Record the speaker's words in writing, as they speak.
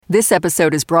This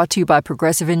episode is brought to you by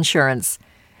Progressive Insurance.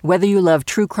 Whether you love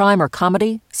true crime or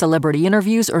comedy, celebrity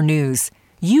interviews or news,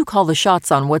 you call the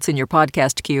shots on what's in your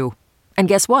podcast queue. And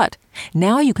guess what?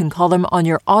 Now you can call them on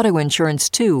your auto insurance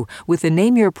too with the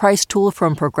Name Your Price tool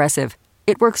from Progressive.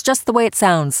 It works just the way it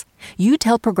sounds. You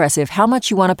tell Progressive how much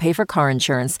you want to pay for car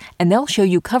insurance, and they'll show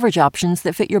you coverage options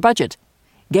that fit your budget.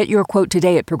 Get your quote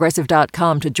today at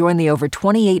Progressive.com to join the over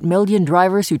 28 million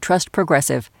drivers who trust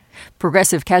Progressive.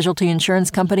 Progressive Casualty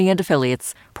Insurance Company and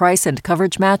Affiliates. Price and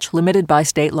coverage match limited by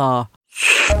state law.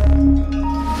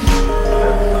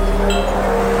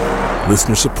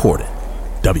 Listener supported.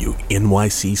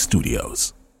 WNYC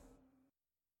Studios.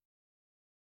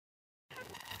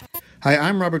 Hi,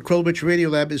 I'm Robert Krulwich.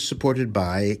 Radiolab is supported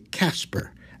by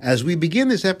Casper. As we begin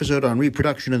this episode on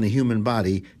reproduction in the human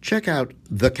body, check out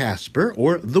the Casper,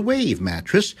 or the Wave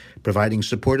mattress, providing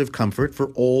supportive comfort for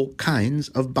all kinds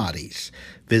of bodies.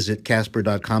 Visit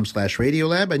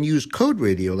casper.com/Radiolab and use code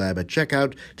Radiolab at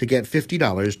checkout to get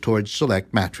 $50 towards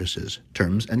select mattresses.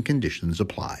 Terms and conditions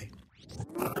apply.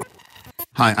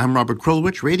 Hi, I'm Robert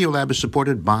Krulwich. Radiolab is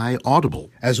supported by Audible.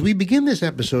 As we begin this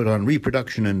episode on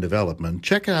reproduction and development,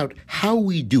 check out How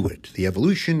We Do It, the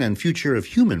evolution and future of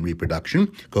human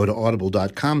reproduction. Go to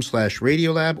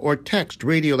audible.com/Radiolab or text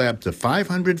Radiolab to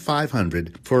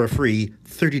 500-500 for a free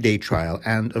 30-day trial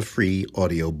and a free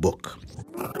audio book.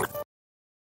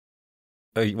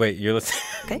 Oh, wait, you're listening?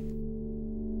 Okay.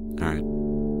 All right.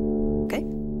 Okay.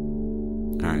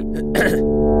 All right.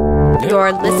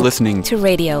 You're listening to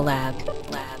Radiolab.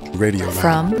 Radiolab.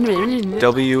 From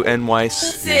WNYC.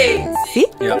 See?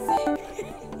 Yep.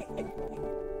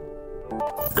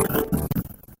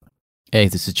 Hey,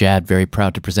 this is Jad, very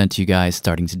proud to present to you guys,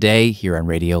 starting today here on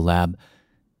Radiolab,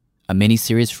 a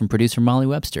mini-series from producer Molly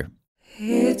Webster.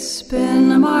 It's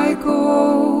been my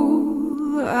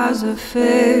goal as a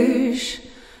fish.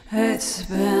 It's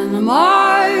been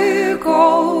my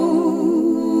goal.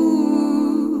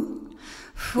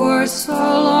 For so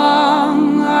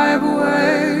long I've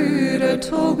waited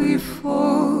till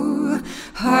before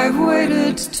I've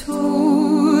waited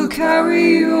to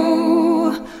carry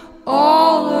you,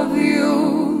 all of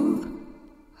you,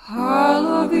 all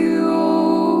of you.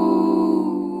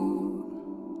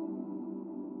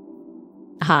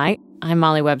 Hi, I'm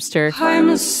Molly Webster.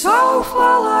 I'm so full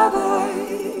of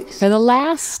it. For the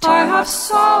last, I have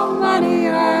so many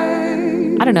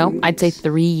eggs. I don't know, I'd say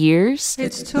 3 years.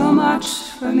 It's too much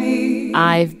for me.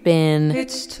 I've been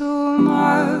It's too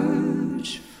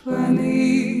much for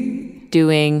me.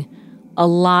 doing a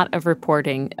lot of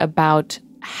reporting about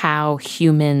how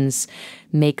humans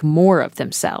make more of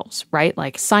themselves, right?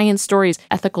 Like science stories,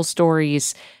 ethical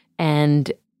stories,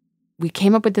 and we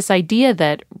came up with this idea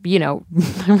that, you know,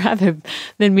 rather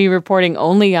than me reporting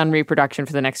only on reproduction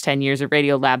for the next 10 years at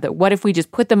Radiolab, that what if we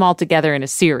just put them all together in a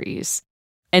series?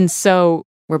 And so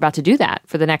we're about to do that.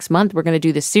 For the next month, we're going to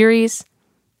do the series.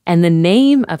 And the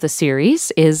name of the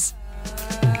series is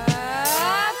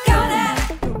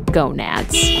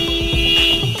Gonads.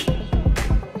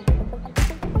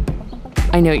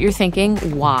 I know what you're thinking.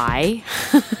 Why?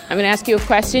 I'm going to ask you a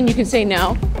question. You can say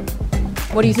no.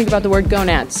 What do you think about the word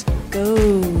gonads?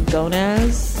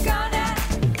 Gonads?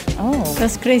 Oh.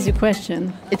 That's a crazy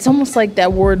question. It's almost like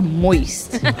that word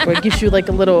moist, where it gives you like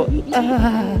a little,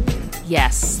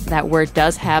 Yes, that word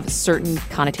does have certain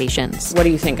connotations. What do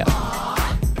you think of?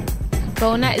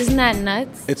 Gonad, isn't that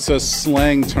nuts? It's a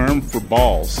slang term for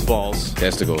balls. Balls.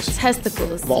 Testicles.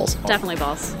 Testicles. Balls. Definitely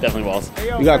balls. Definitely balls.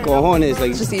 You got cojones, like,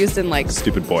 It's just used in like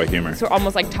stupid boy humor. so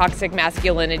almost like toxic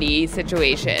masculinity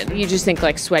situation. You just think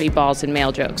like sweaty balls and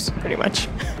male jokes. Pretty much.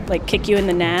 like kick you in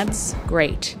the nads.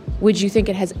 Great. Would you think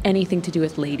it has anything to do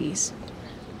with ladies?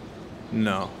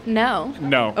 No. No.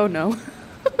 No. Oh, no.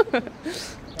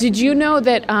 Did you know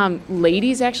that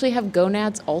ladies actually have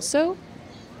gonads also?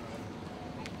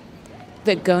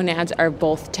 That gonads are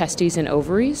both testes and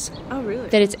ovaries? Oh, really?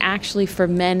 That it's actually for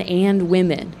men and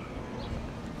women.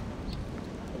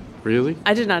 Really?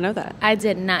 I did not know that. I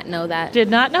did not know that. Did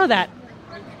not know that.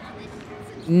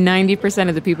 90%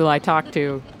 of the people I talked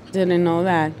to, Didn't know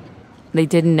that. they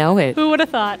didn't know it. Who would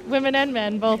have thought? Women and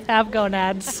men both have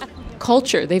gonads.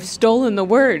 Culture, they've stolen the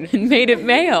word and made it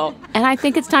male. And I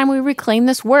think it's time we reclaim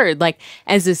this word. Like,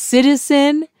 as a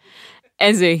citizen,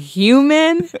 as a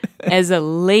human, as a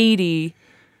lady,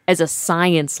 as a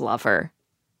science lover,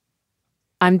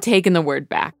 I'm taking the word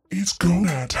back. It's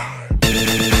gonad time.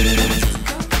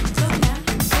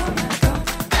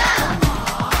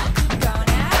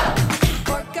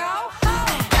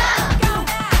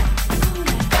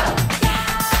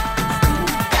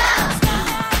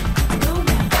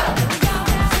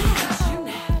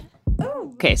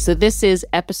 Okay, so this is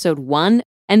episode 1,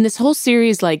 And this whole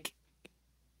series, like,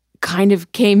 kind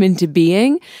of came into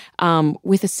being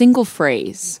with a single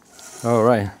phrase. All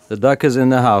right, the duck is in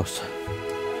the house.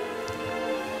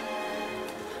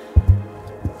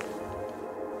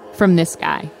 From this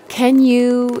guy. Can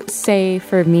you say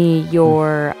for me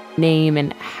your name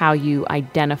and how you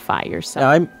identify yourself?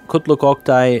 I'm Kutluk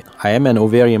Oktay. I am an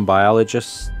ovarian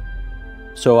biologist.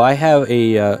 So I have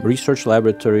a research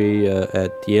laboratory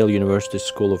at Yale University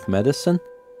School of Medicine.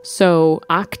 So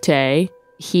Oktay,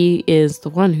 he is the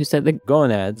one who said the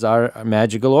gonads are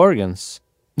magical organs.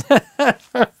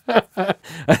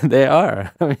 They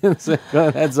are. I mean,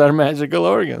 gonads are magical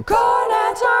organs.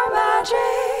 Gonads are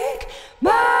magic.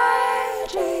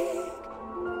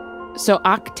 So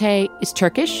Oktay is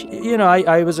Turkish? You know,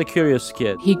 I was a curious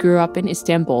kid. He grew up in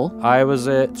Istanbul. I was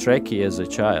a Trekkie as a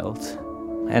child.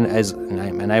 And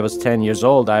when I was 10 years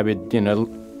old, I would,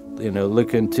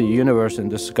 look into the universe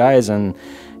and the skies and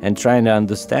trying to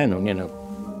understand,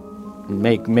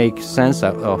 make sense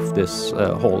of this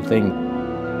whole thing.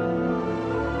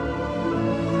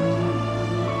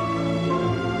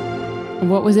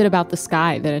 What was it about the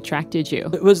sky that attracted you?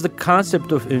 It was the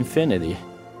concept of infinity.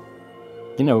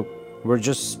 We're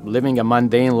just living a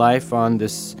mundane life on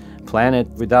this planet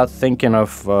without thinking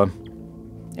of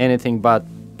anything but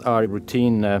our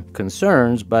routine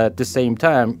concerns, but at the same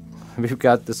time, we've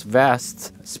got this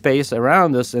vast space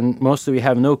around us, and mostly we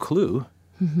have no clue.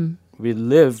 Mm-hmm. We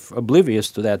live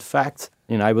oblivious to that fact.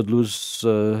 I would lose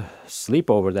sleep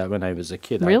over that when I was a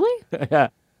kid. Really? Yeah.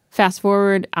 Fast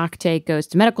forward, Oktay goes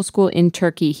to medical school in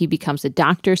Turkey. He becomes a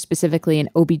doctor, specifically an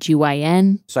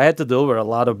OBGYN. So I had to deliver a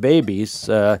lot of babies,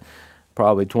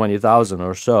 probably 20,000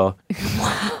 or so.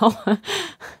 Wow.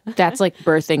 That's like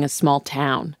birthing a small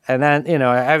town. And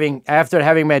then, after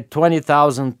having made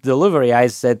 20,000 delivery, I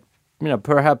said,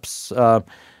 perhaps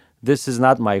this is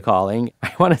not my calling.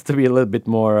 I want it to be a little bit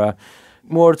more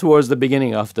towards the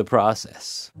beginning of the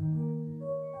process.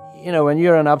 When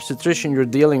you're an obstetrician, you're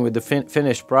dealing with the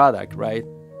finished product, right?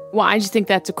 Well, I just think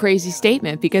that's a crazy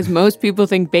statement because most people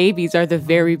think babies are the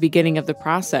very beginning of the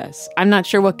process. I'm not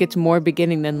sure what gets more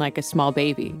beginning than like a small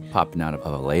baby. Popping out of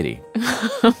a lady.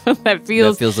 That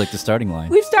feels like the starting line.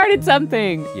 We've started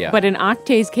something. Yeah. But in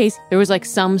Oktay's case, there was like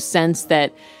some sense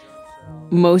that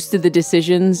most of the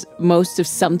decisions, most of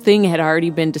something had already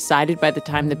been decided by the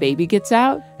time the baby gets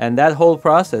out. And that whole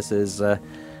process is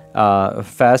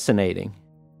fascinating.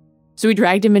 So we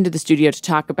dragged him into the studio to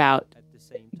talk about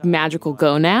magical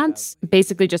gonads,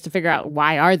 basically just to figure out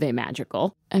why are they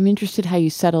magical. I'm interested how you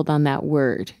settled on that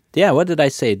word. Yeah, what did I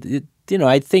say?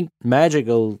 I think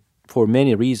magical for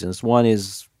many reasons. One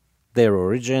is their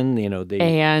origin,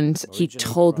 And he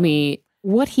told me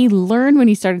what he learned when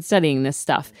he started studying this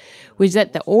stuff was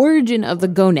that the origin of the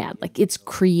gonad, like its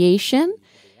creation,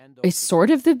 is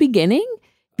sort of the beginning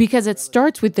because it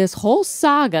starts with this whole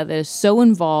saga that is so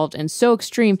involved and so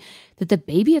extreme that the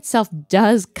baby itself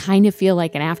does kind of feel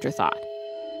like an afterthought.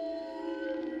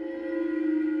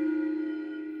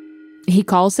 He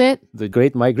calls it the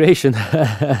Great Migration.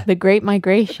 The Great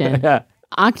Migration. Yeah.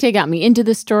 Oktay got me into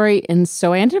this story, and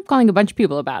so I ended up calling a bunch of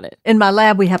people about it. In my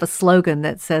lab, we have a slogan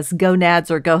that says, "Gonads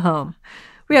or go home."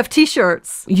 We have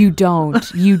T-shirts. You don't.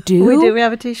 You do? We do. We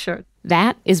have a T-shirt.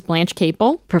 That is Blanche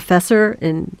Capel, professor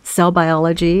in cell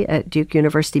biology at Duke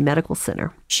University Medical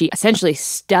Center. She essentially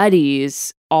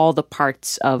studies all the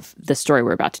parts of the story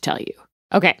we're about to tell you.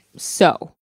 Okay,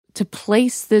 so to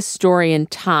place this story in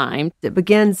time, it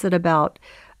begins at about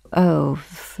 2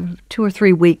 or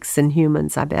 3 weeks in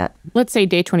humans, I bet. Let's say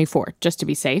day 24, just to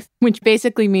be safe, which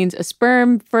basically means a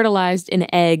sperm fertilized an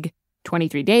egg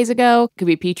 23 days ago. It could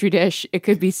be a petri dish. It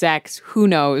could be sex. Who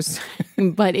knows?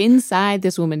 But inside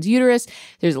this woman's uterus,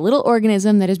 there's a little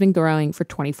organism that has been growing for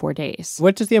 24 days.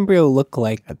 What does the embryo look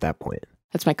like at that point?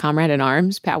 That's my comrade in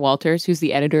arms, Pat Walters, who's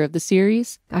the editor of the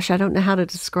series. Gosh, I don't know how to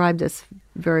describe this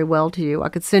very well to you. I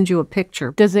could send you a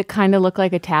picture. Does it kind of look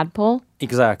like a tadpole?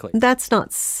 Exactly. That's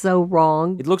not so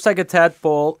wrong. It looks like a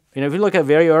tadpole. If you look at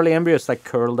very early embryo, it's like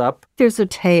curled up. There's a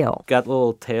tail. Got a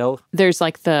little tail. There's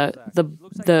like the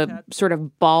sort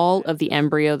of ball of the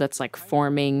embryo that's like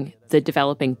forming the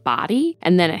developing body.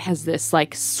 And then it has this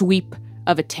like sweep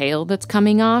of a tail that's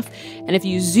coming off. And if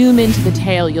you zoom into the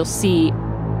tail, you'll see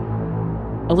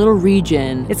a little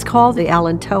region. It's called the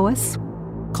allantois.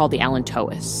 Called the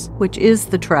allantois. Which is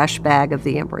the trash bag of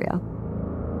the embryo.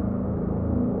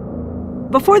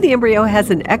 Before the embryo has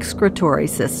an excretory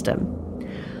system,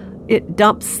 it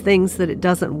dumps things that it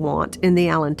doesn't want in the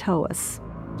allantois.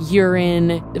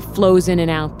 Urine flows in and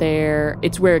out there.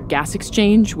 It's where gas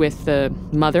exchange with the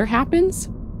mother happens.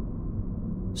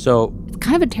 So it's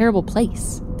kind of a terrible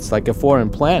place. It's like a foreign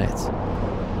planet.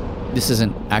 This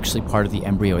isn't actually part of the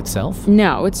embryo itself?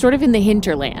 No, it's sort of in the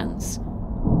hinterlands.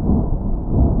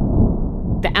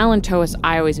 The Allantois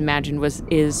I always imagined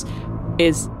is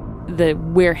the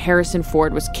where Harrison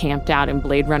Ford was camped out in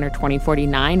Blade Runner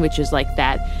 2049, which is like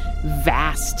that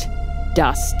vast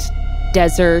dust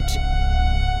desert.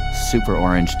 Super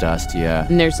orange dust, yeah.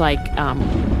 And there's like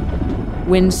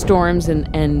windstorms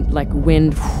and like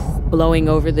wind blowing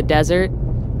over the desert.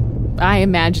 I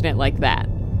imagine it like that.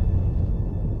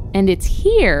 And it's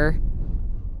here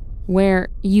where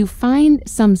you find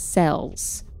some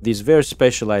cells. These very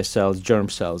specialized cells, germ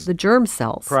cells. The germ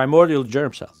cells. Primordial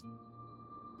germ cells.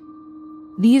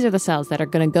 These are the cells that are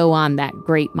going to go on that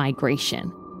great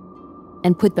migration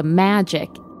and put the magic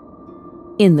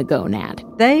in the gonad.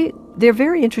 They're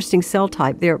very interesting cell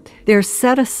type. They're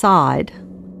set aside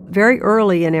very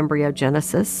early in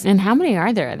embryogenesis. And how many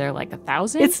are there? Are there like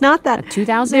 1,000? It's not that.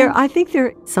 2,000? I think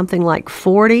they're something like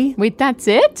 40. Wait, that's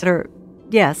it?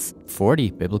 Yes.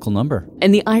 40, biblical number.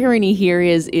 And the irony here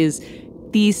is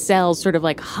these cells sort of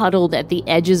like huddled at the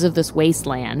edges of this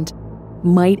wasteland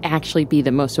might actually be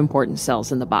the most important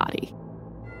cells in the body.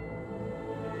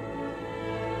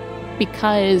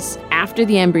 Because after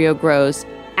the embryo grows,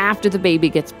 after the baby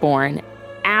gets born,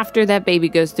 after that baby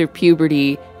goes through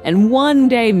puberty, and one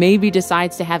day maybe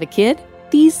decides to have a kid,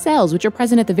 these cells, which are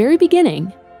present at the very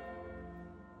beginning,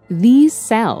 these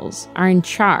cells are in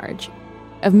charge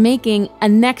of making a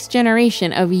next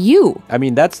generation of you. I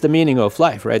mean, that's the meaning of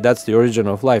life, right? That's the origin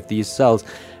of life, these cells.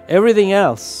 Everything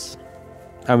else,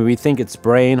 I mean, we think it's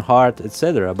brain, heart,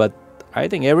 etc., but I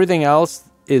think everything else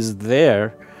is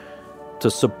there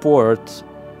to support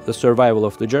the survival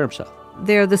of the germ cell.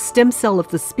 They're the stem cell of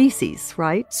the species,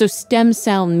 right? So stem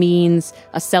cell means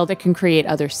a cell that can create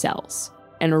other cells,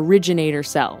 an originator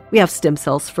cell. We have stem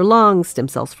cells for lungs, stem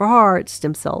cells for heart,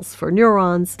 stem cells for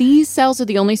neurons. These cells are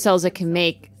the only cells that can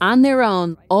make, on their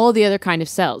own, all the other kind of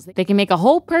cells. They can make a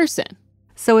whole person.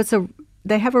 So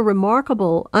they have a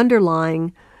remarkable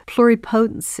underlying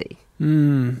pluripotency.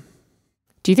 Do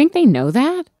you think they know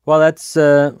that? Well, that's,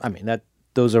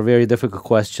 those are very difficult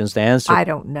questions to answer. I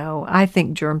don't know. I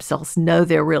think germ cells know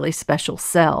they're really special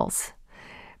cells,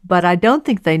 but I don't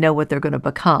think they know what they're going to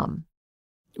become.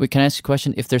 Wait, can I ask you a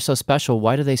question? If they're so special,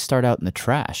 why do they start out in the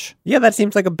trash? Yeah, that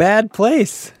seems like a bad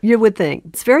place. You would think.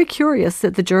 It's very curious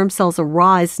that the germ cells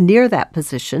arise near that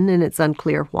position, and it's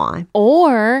unclear why.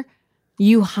 Or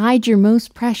you hide your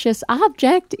most precious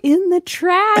object in the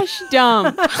trash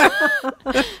dump.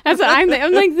 That's what I'm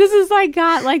like, this is like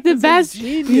got like the best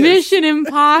Mission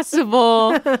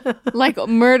Impossible, like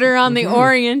Murder on the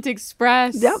Orient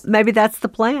Express. Yep, maybe that's the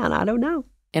plan. I don't know.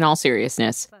 In all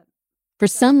seriousness, for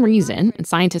some reason, and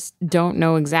scientists don't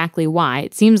know exactly why,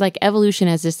 it seems like evolution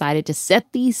has decided to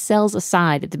set these cells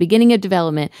aside at the beginning of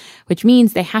development, which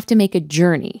means they have to make a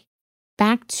journey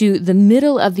back to the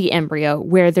middle of the embryo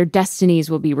where their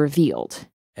destinies will be revealed.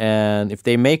 And if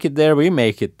they make it there, we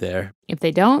make it there. If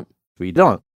they don't, we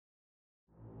don't.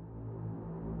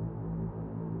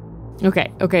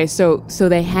 Okay, so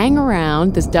they hang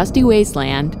around this dusty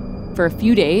wasteland for a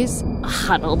few days,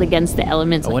 huddled against the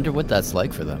elements. I wonder what that's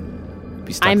like for them.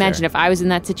 I imagine if I was in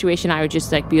that situation, I would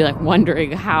just be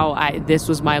wondering how this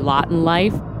was my lot in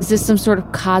life. Is this some sort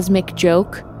of cosmic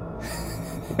joke?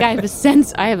 I have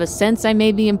a sense I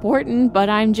may be important, but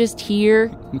I'm just here.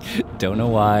 Don't know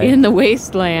why. In the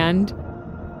wasteland.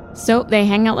 So they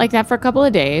hang out like that for a couple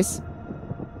of days.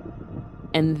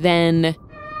 And then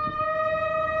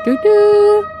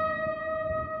doo-doo.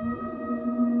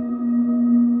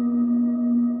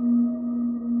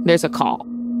 There's a call.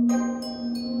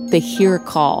 They hear a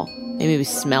call. They maybe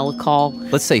smell a call.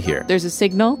 Let's say here. There's a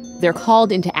signal. They're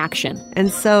called into action.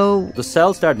 And so the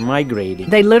cells start migrating.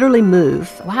 They literally move.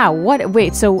 Wow,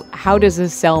 wait, so how does a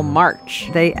cell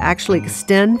march? They actually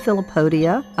extend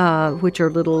filopodia, which are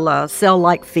little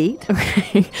cell-like feet.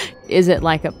 Okay. Is it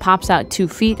like it pops out 2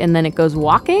 feet and then it goes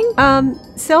walking?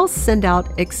 Cells send out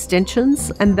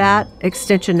extensions, and that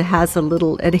extension has a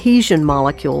little adhesion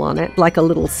molecule on it, like a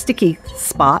little sticky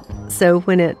spot. So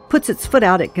when it puts its foot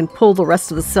out, it can pull the rest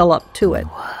of the cell up to it.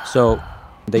 So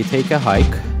they take a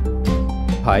hike.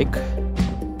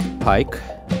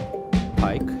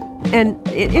 And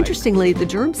interestingly, the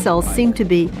germ cells seem to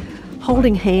be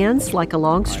holding hands like a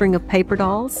long string of paper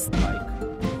dolls.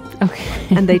 Okay.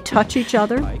 And they touch each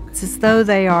other. It's as though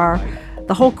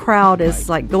the whole crowd is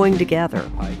like going together.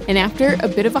 And after a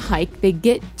bit of a hike, they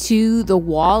get to the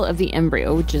wall of the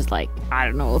embryo, which is like, I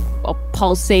don't know, a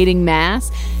pulsating mass.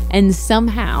 And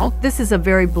somehow... This is a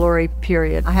very blurry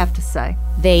period, I have to say.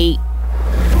 They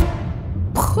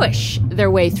push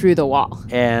their way through the wall.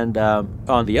 And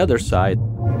on the other side,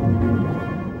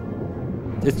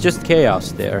 It's just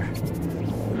chaos there.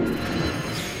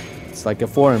 It's like a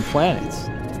foreign planet.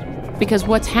 Because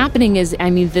what's happening is,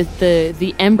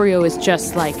 the embryo is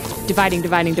just like dividing.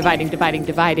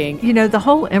 You know, the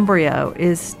whole embryo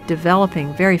is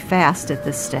developing very fast at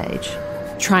this stage.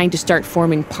 Trying to start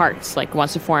forming parts, like it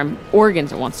wants to form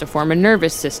organs, it wants to form a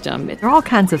nervous system. There are all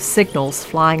kinds of signals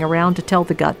flying around to tell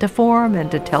the gut to form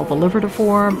and to tell the liver to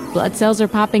form. Blood cells are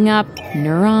popping up,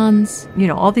 neurons. You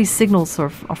know, all these signals are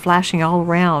flashing all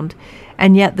around,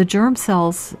 and yet the germ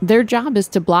cells... Their job is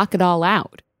to block it all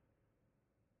out.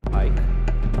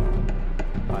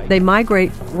 They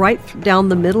migrate right down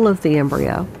the middle of the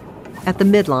embryo, at the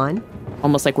midline.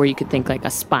 Almost like where you could think like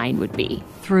a spine would be.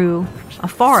 Through a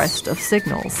forest of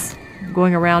signals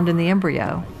going around in the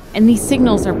embryo. And these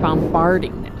signals are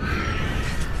bombarding them,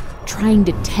 trying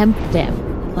to tempt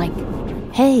them. Like,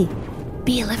 hey,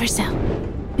 be a liver cell.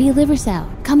 Be a liver cell.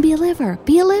 Come be a liver.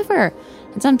 Be a liver.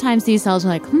 And sometimes these cells are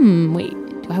like, wait,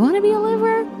 do I want to be a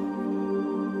liver?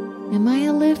 Am I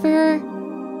a liver?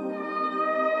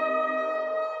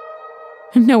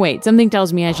 No, wait, something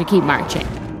tells me I should keep marching.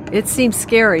 It seems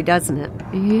scary, doesn't it?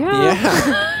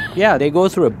 Yeah. Yeah, they go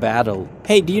through a battle.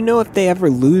 Hey, do you know if they ever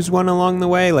lose one along the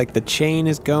way? Like the chain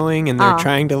is going and they're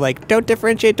trying to like, don't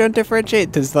differentiate.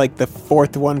 Does like the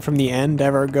fourth one from the end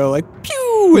ever go like,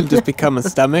 pew, and just become a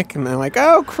stomach? And they're like,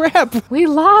 oh, crap. We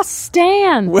lost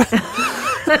Stan.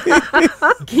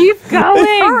 Keep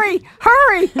going.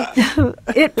 Hurry.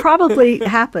 It probably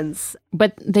happens.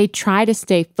 But they try to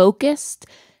stay focused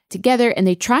together, and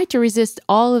they try to resist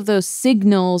all of those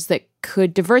signals that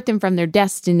could divert them from their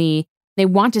destiny. They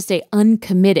want to stay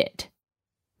uncommitted.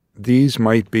 These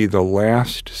might be the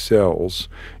last cells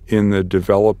in the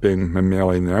developing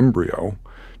mammalian embryo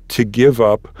to give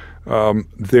up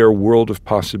their world of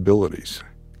possibilities.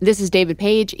 This is David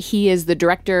Page. He is the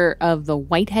director of the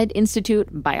Whitehead Institute,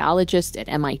 biologist at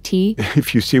MIT.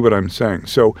 If you see what I'm saying.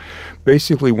 So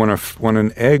basically when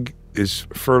an egg is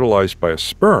fertilized by a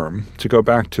sperm, to go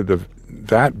back to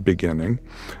that beginning,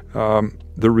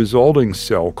 the resulting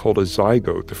cell called a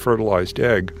zygote, the fertilized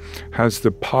egg, has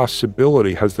the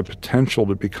potential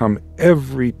to become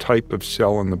every type of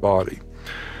cell in the body.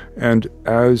 And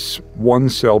as one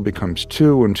cell becomes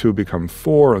two and two become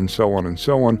four and so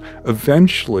on,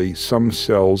 eventually some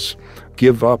cells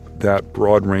give up that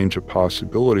broad range of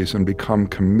possibilities and become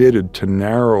committed to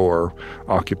narrower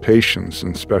occupations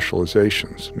and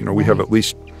specializations. You know, we have at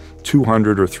least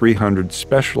 200 or 300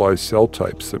 specialized cell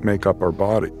types that make up our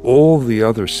body. All the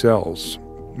other cells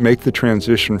make the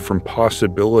transition from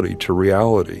possibility to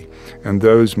reality. And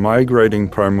those migrating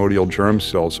primordial germ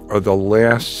cells are the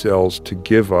last cells to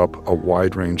give up a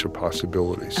wide range of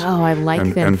possibilities. Oh, I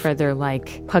like them for their,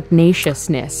 like,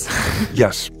 pugnaciousness.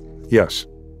 Yes.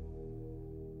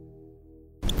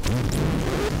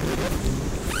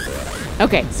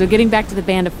 Okay, so getting back to the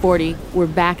Band of 40, we're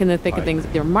back in the thick of things.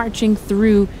 They're marching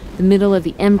through the middle of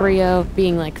the embryo,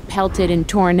 being, like, pelted and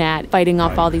torn at, fighting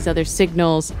off all these other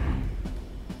signals.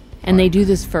 And they do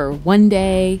this for 1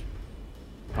 day,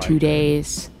 2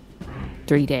 days,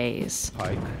 3 days,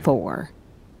 4,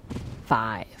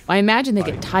 5. I imagine they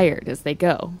get tired as they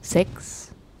go.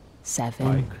 6,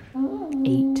 7,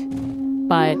 8,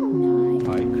 but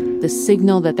 9. The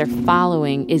signal that they're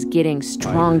following is getting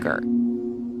stronger.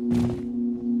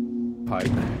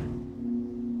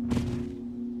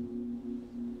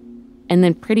 And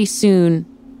then pretty soon,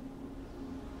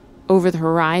 over the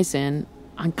horizon,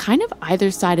 on kind of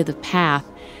either side of the path,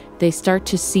 they start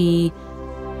to see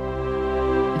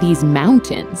these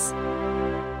mountains.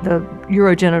 The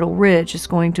urogenital ridge is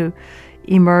going to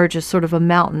emerge as sort of a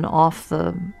mountain off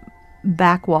the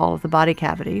back wall of the body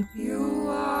cavity. You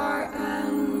are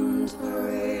entering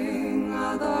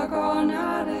the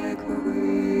gonadic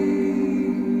ring.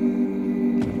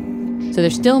 So they're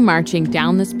still marching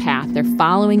down this path. They're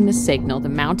following the signal. The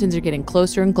mountains are getting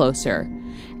closer and closer.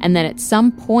 And then at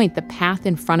some point, the path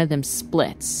in front of them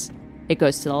splits. It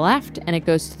goes to the left and it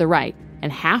goes to the right.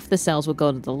 And half the cells will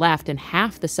go to the left and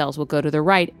half the cells will go to the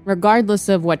right. Regardless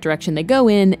of what direction they go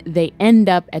in, they end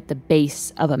up at the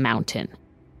base of a mountain.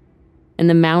 And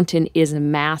the mountain is a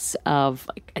mass of,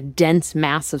 like, a dense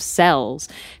mass of cells.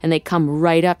 And they come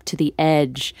right up to the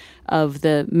edge of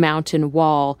the mountain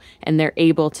wall. And they're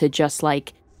able to just,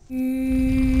 like,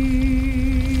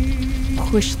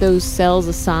 push those cells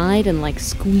aside and, like,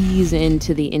 squeeze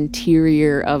into the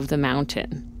interior of the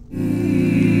mountain.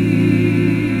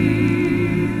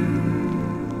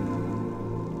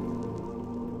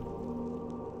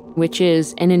 Which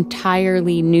is an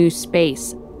entirely new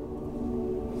space.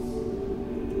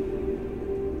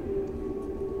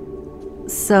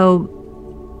 So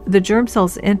the germ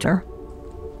cells enter,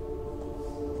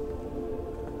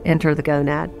 enter the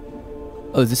gonad.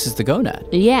 Oh, this is the gonad.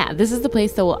 Yeah, this is the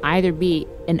place that will either be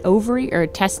an ovary or a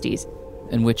testes.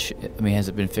 And which, I mean, has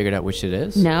it been figured out which it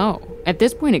is? No. At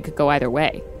this point, it could go either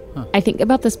way. Huh. I think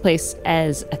about this place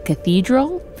as a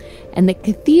cathedral, and the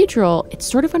cathedral, it's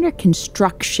sort of under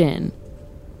construction.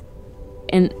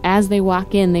 And as they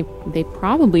walk in, they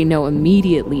probably know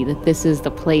immediately that this is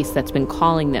the place that's been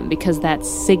calling them, because that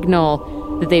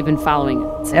signal that they've been following,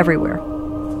 it's everywhere.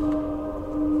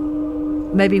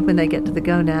 Maybe when they get to the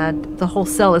gonad, the whole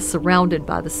cell is surrounded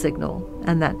by the signal,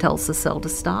 and that tells the cell to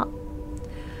stop.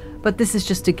 But this is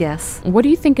just a guess. What do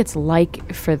you think it's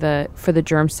like for the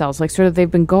germ cells? Like, sort of, they've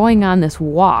been going on this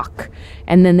walk,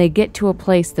 and then they get to a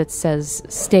place that says,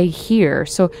 stay here.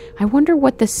 So I wonder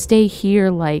what the stay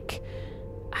here, like,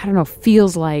 I don't know,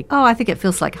 feels like. Oh, I think it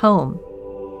feels like home.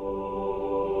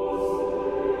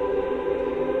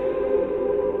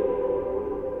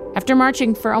 After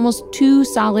marching for almost 2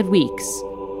 solid weeks,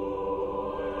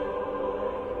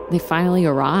 they finally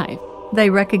arrive. They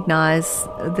recognize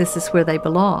this is where they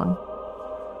belong.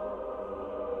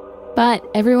 But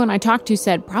everyone I talked to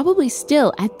said probably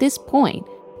still, at this point,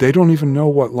 They don't even know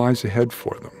what lies ahead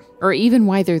for them. or even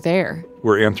why they're there.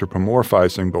 We're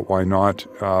anthropomorphizing, but why not?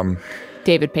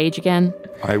 David Page again.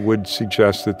 I would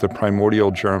suggest that the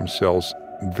primordial germ cells,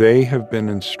 they have been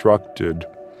instructed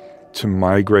to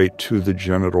migrate to the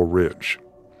genital ridge,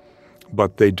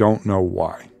 but they don't know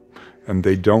why, and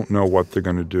they don't know what they're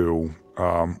going to do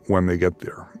when they get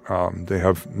there. They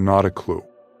have not a clue.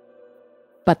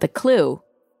 But the clue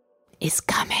is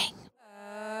coming.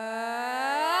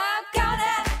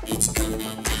 It's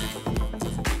Gonad time.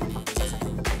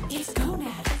 It's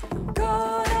Gonad.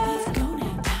 Gonad. It's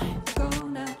Gonad time.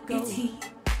 Gonad. It's he.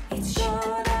 It's she.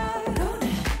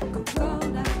 Gonad.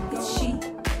 Gonad. It's she.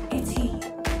 It's he.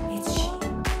 It's she.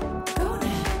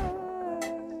 Gonad.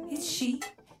 It's she.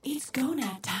 It's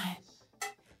Gonad time.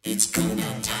 It's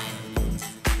Gonad time.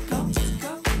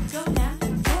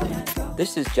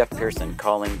 This is Jeff Pearson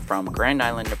calling from Grand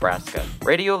Island, Nebraska.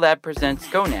 Radiolab Presents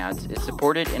Gonads is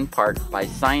supported in part by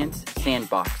Science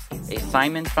Sandbox, a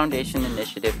Simons Foundation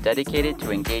initiative dedicated to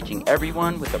engaging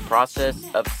everyone with the process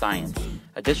of science.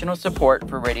 Additional support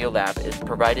for Radiolab is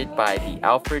provided by the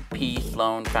Alfred P.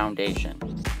 Sloan Foundation.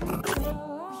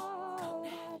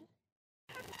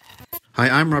 Hi,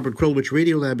 I'm Robert Krulwich.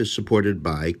 Radiolab is supported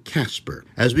by Casper.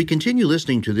 As we continue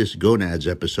listening to this Gonads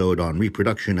episode on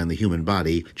reproduction and the human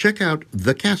body, check out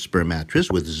the Casper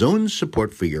mattress with zone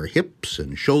support for your hips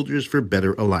and shoulders for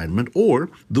better alignment, or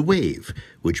the Wave,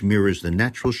 which mirrors the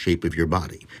natural shape of your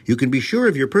body. You can be sure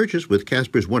of your purchase with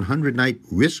Casper's 100-night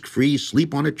risk-free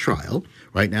sleep-on-it trial.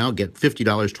 Right now, get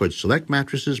 $50 towards select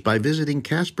mattresses by visiting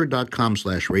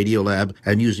casper.com/Radiolab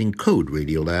and using code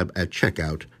Radiolab at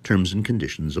checkout. Terms and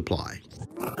conditions apply.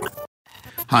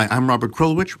 Hi, I'm Robert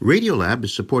Krulwich. Radiolab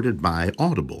is supported by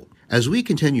Audible. As we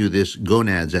continue this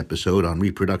Gonads episode on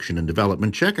reproduction and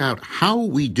development, check out How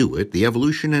We Do It, The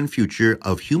Evolution and Future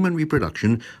of Human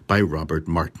Reproduction by Robert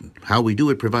Martin. How We Do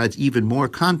It provides even more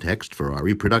context for our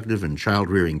reproductive and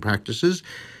child-rearing practices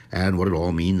and what it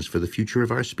all means for the future of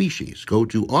our species. Go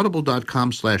to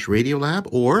audible.com/Radiolab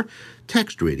or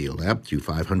text Radiolab to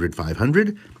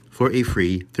 500-500 for a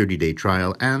free 30-day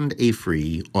trial and a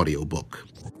free audiobook.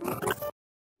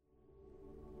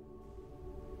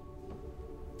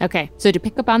 Okay, so to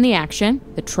pick up on the action,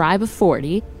 the Tribe of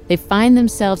 40, they find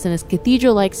themselves in this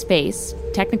cathedral-like space.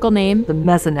 Technical name? The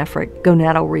mesonephric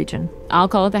gonadal region. I'll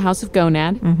call it the House of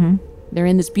Gonad. Mm-hmm. They're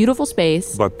in this beautiful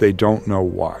space. But they don't know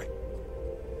why.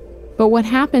 But what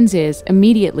happens is,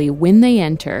 immediately when they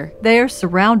enter, they are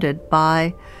surrounded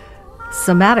by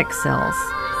somatic cells.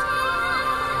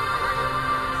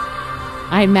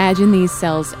 I imagine these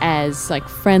cells as like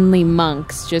friendly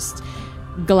monks just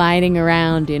gliding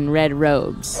around in red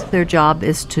robes. Their job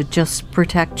is to just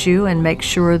protect you and make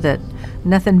sure that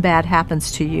nothing bad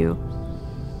happens to you.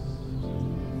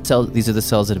 So these are the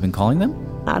cells that have been calling them?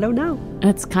 I don't know.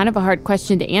 It's kind of a hard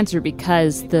question to answer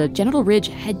because the genital ridge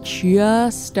had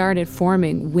just started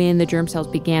forming when the germ cells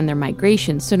began their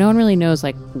migration, so no one really knows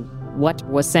like what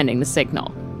was sending the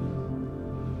signal.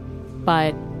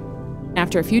 But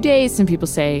after a few days, some people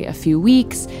say a few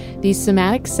weeks, these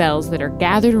somatic cells that are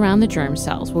gathered around the germ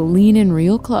cells will lean in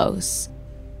real close,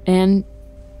 and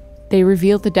they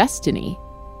reveal the destiny.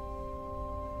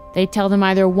 They tell them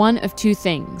either one of two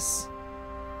things.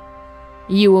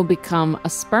 You will become a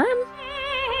sperm,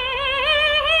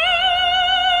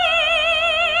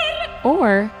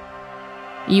 or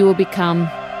you will become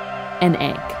an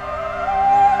egg.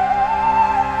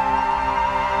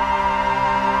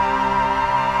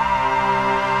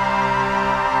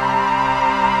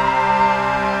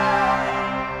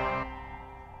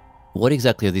 What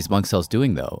exactly are these monk cells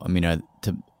doing, though? I mean,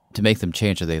 to make them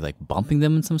change, are they like bumping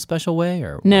them in some special way?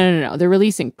 Or No. They're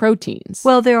releasing proteins.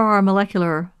 Well, there are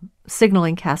molecular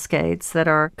signaling cascades that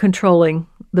are controlling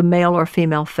the male or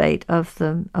female fate of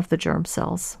the germ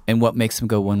cells. And what makes them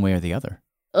go one way or the other?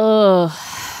 Ugh.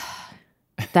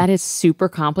 That is super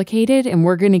complicated, and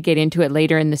we're going to get into it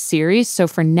later in the series. So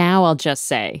for now, I'll just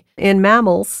say. In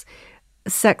mammals,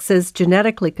 sex is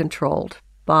genetically controlled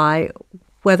by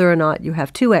whether or not you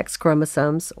have two X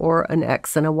chromosomes or an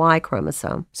X and a Y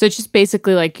chromosome. So it's just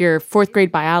basically like your fourth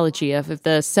grade biology of if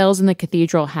the cells in the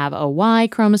cathedral have a Y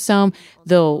chromosome,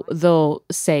 they'll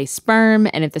say sperm,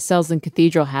 and if the cells in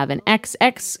cathedral have an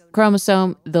XX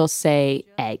chromosome, they'll say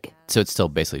egg. So it's still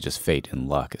basically just fate and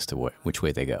luck as to which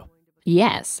way they go.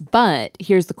 Yes, but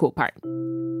here's the cool part.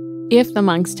 If the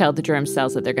monks tell the germ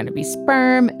cells that they're going to be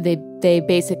sperm, they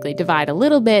basically divide a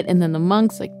little bit, and then the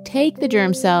monks take the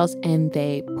germ cells and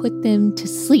they put them to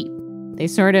sleep. They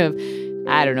sort of,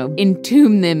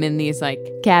 entomb them in these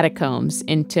catacombs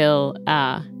until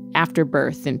after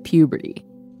birth and puberty.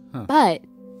 Huh. But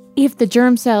if the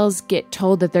germ cells get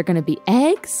told that they're going to be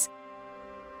eggs,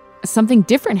 something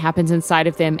different happens inside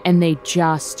of them, and they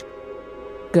just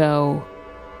go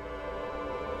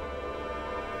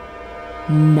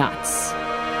nuts.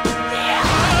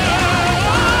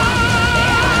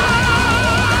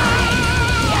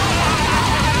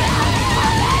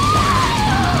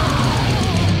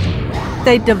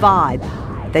 They divide.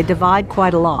 They divide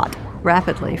quite a lot,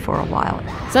 rapidly for a while.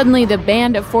 Suddenly, the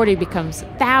band of 40 becomes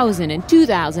 1,000 and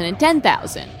 2,000 and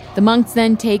 10,000. The monks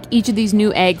then take each of these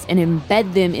new eggs and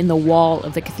embed them in the wall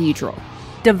of the cathedral.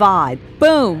 Divide.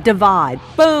 Boom. Divide.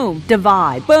 Boom.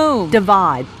 Divide. Boom.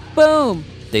 Divide. Boom.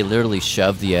 They literally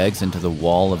shove the eggs into the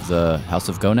wall of the House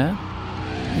of Gonad?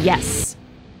 Yes.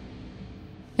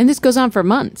 And this goes on for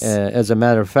months. As a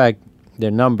matter of fact,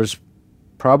 their numbers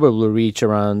probably reach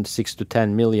around 6 to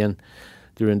 10 million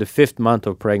during the 5th month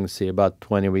of pregnancy, about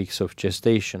 20 weeks of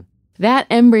gestation. That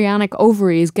embryonic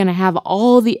ovary is going to have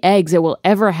all the eggs it will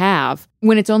ever have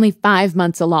when it's only 5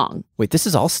 months along. Wait, this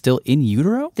is all still in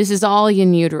utero? This is all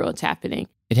in utero. It's happening.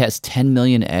 It has 10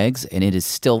 million eggs, and it is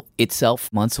still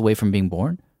itself months away from being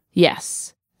born?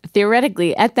 Yes.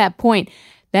 Theoretically, at that point,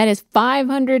 that is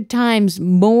 500 times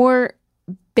more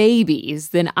babies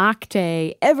than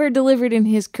Octay ever delivered in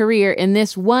his career in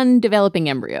this one developing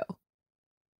embryo.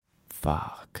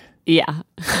 Fuck. Yeah,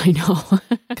 I know.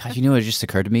 God, you know what just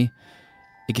occurred to me?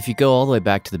 If you go all the way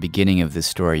back to the beginning of this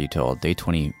story you told, day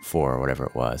 24 or whatever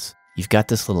it was, you've got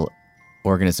this little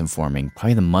organism forming.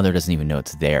 Probably the mother doesn't even know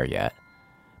it's there yet.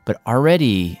 But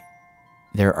already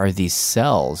there are these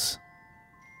cells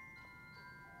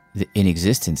in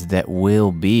existence that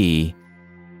will be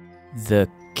the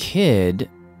kid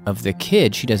of the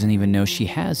kid she doesn't even know she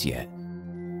has yet.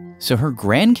 So her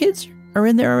grandkids are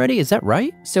in there already? Is that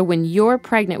right? So when you're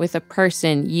pregnant with a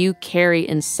person, you carry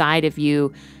inside of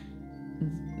you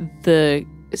the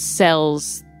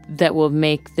cells that will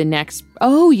make the next...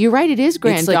 Oh, you're right, it is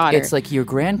granddaughter. It's like your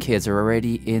grandkids are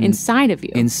already inside of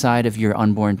you. Inside of your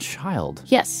unborn child.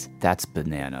 Yes. That's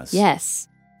bananas. Yes.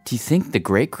 Do you think the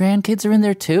great-grandkids are in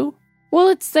there too? Well,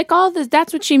 it's like all this...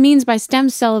 That's what she means by stem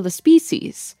cell of the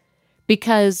species.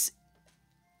 Because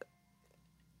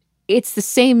it's the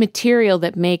same material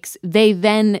that makes... They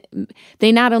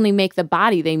not only make the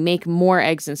body, they make more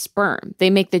eggs and sperm. They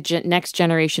make the next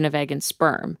generation of egg and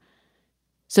sperm.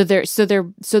 So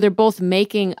they're both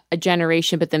making a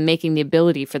generation, but then making the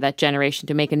ability for that generation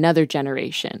to make another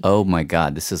generation. Oh my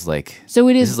God, this is like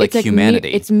humanity.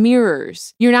 It's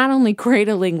mirrors. You're not only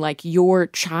cradling your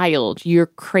child, you're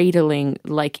cradling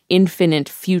infinite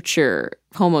future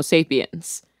Homo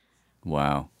sapiens.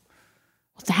 Wow.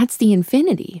 Well, that's the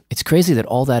infinity. It's crazy that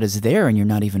all that is there and you're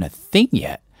not even a thing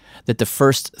yet. That the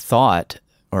first thought,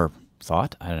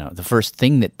 the first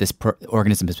thing that this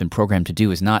organism has been programmed to do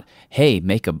is not, hey,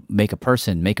 make a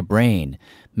person, make a brain,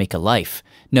 make a life.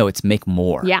 No, it's make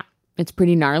more. Yeah, it's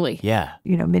pretty gnarly. Yeah.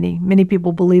 Many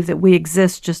people believe that we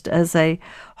exist just as a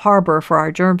harbor for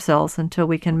our germ cells until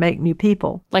we can make new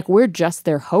people. Like we're just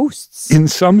their hosts. In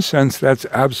some sense, that's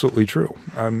absolutely true.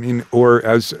 I mean, or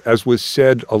as was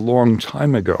said a long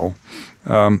time ago,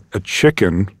 a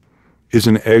chicken is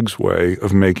an egg's way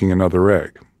of making another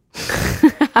egg.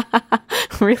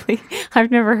 Really? I've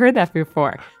never heard that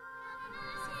before.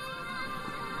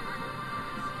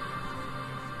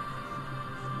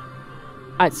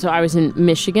 So I was in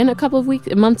Michigan a couple of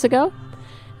months ago.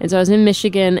 And so I was in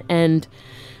Michigan and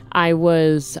I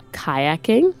was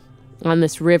kayaking on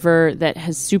this river that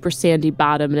has super sandy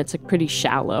bottom and it's pretty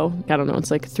shallow. I don't know,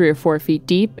 it's 3 or 4 feet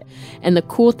deep. And the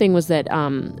cool thing was that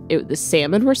the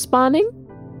salmon were spawning.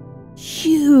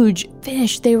 huge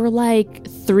fish. They were like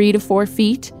 3 to 4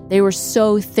 feet. They were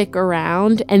so thick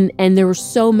around, and there were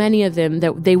so many of them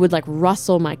that they would like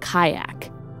rustle my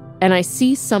kayak. And I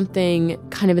see something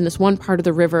kind of in this one part of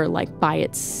the river, like by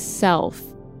itself.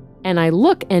 And I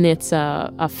look, and it's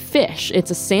a fish.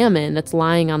 It's a salmon that's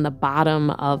lying on the bottom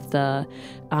of the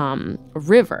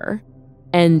river.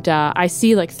 And I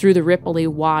see like through the ripply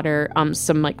water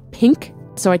some like pink.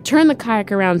 So I turn the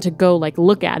kayak around to go like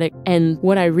look at it. And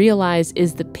what I realize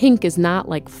is the pink is not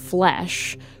like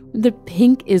flesh. The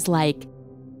pink is like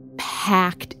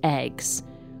packed eggs.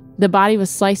 The body was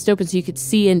sliced open so you could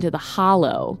see into the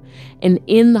hollow. And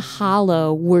in the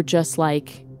hollow were just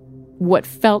like what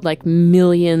felt like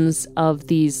millions of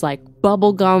these like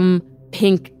bubblegum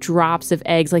pink drops of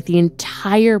eggs. Like the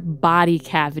entire body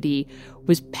cavity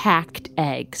was packed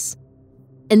eggs.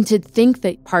 And to think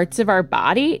that parts of our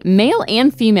body, male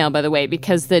and female, by the way,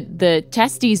 because the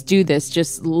testes do this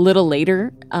just a little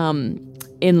later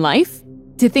in life,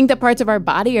 to think that parts of our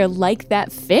body are like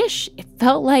that fish, it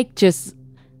felt like just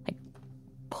like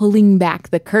pulling back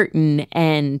the curtain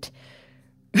and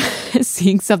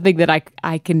seeing something that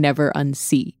I can never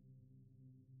unsee.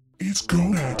 It's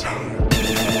Gonad time.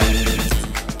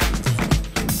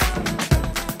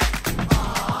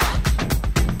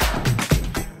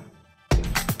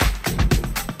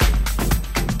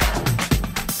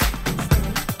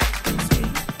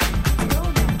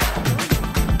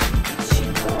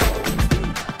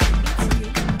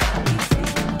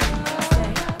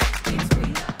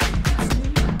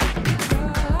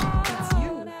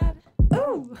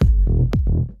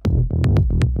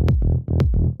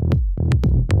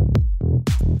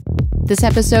 This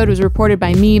episode was reported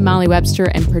by me, Molly Webster,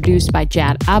 and produced by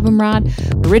Jad Abumrad.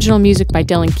 Original music by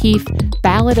Dylan Keefe.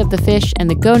 Ballad of the Fish and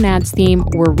the Gonads theme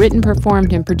were written,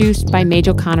 performed, and produced by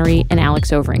Majel Connery and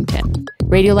Alex Overington.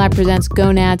 Radiolab Presents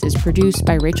Gonads is produced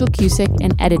by Rachel Cusick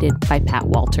and edited by Pat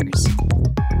Walters.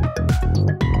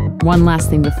 One last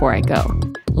thing before I go.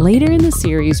 Later in the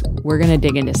series, we're going to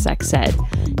dig into sex ed.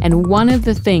 And one of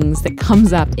the things that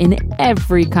comes up in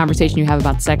every conversation you have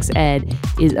about sex ed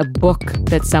is a book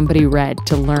that somebody read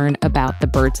to learn about the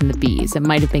birds and the bees. It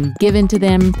might have been given to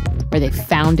them, or they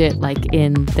found it like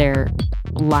in their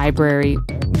library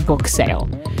book sale.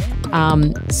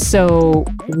 So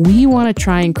we want to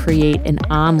try and create an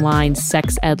online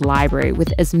sex ed library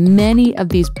with as many of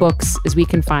these books as we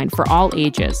can find for all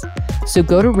ages. So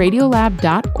go to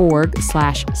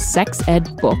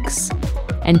radiolab.org/sexedbooks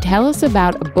and tell us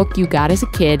about a book you got as a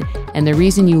kid and the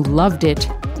reason you loved it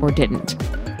or didn't.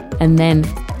 And then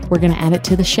we're going to add it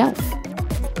to the shelf.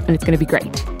 And it's going to be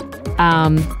great.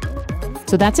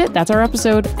 So that's it. That's our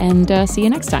episode. And see you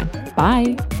next time.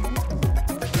 Bye.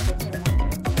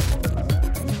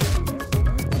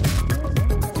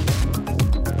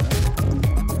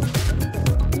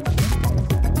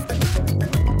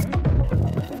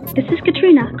 This is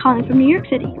Katrina calling from New York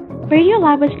City.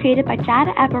 Radiolab was created by Jad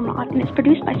Abumrad and is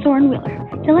produced by Soren Wheeler.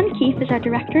 Dylan Keefe is our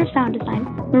Director of Sound Design.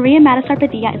 Maria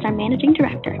Matasar-Padilla is our Managing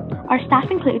Director. Our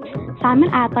staff includes Simon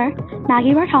Adler,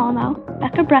 Maggie Bartolomeo,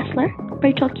 Becca Bressler,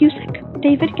 Rachel Cusick,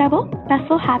 David Gebel,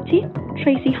 Bethel Habti,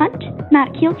 Tracy Hunt,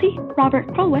 Matt Keelty, Robert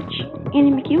Krolwich,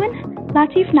 Annie McEwen,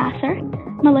 Latif Nasser,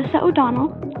 Melissa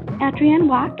O'Donnell, Adrienne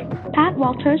Wack, Pat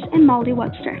Walters, and Molly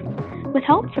Webster, with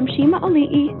help from Shima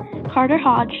Ali'i, Carter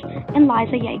Hodge, and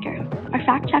Liza Yeager. Our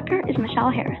fact checker is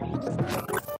Michelle Harris.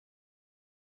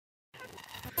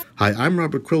 Hi, I'm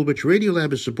Robert Krulwich.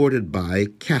 Radiolab is supported by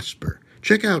Casper.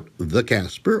 Check out the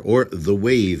Casper or the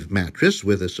Wave mattress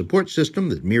with a support system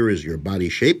that mirrors your body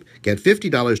shape. Get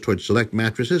 $50 towards select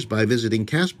mattresses by visiting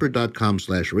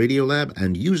casper.com/radiolab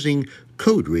and using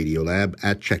code Radiolab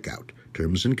at checkout.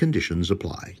 Terms and conditions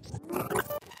apply.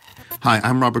 Hi,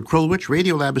 I'm Robert Krulwich.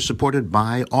 Radiolab is supported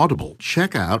by Audible.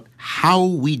 Check out How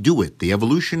We Do It, the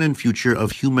evolution and future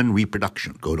of human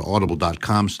reproduction. Go to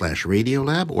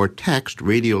audible.com/radiolab or text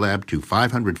Radiolab to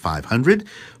 500-500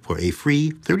 for a free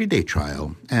 30-day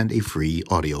trial and a free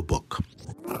audiobook.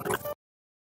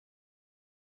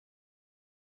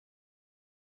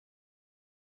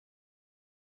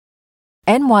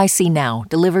 NYC Now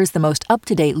delivers the most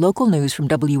up-to-date local news from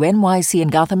WNYC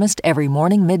and Gothamist every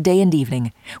morning, midday, and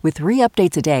evening. With 3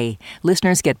 updates a day,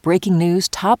 listeners get breaking news,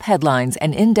 top headlines,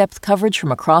 and in-depth coverage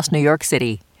from across New York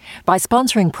City. By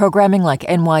sponsoring programming like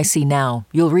NYC Now,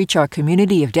 you'll reach our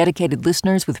community of dedicated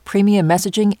listeners with premium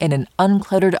messaging and an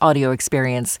uncluttered audio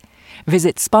experience.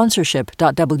 Visit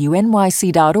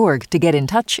sponsorship.wnyc.org to get in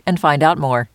touch and find out more.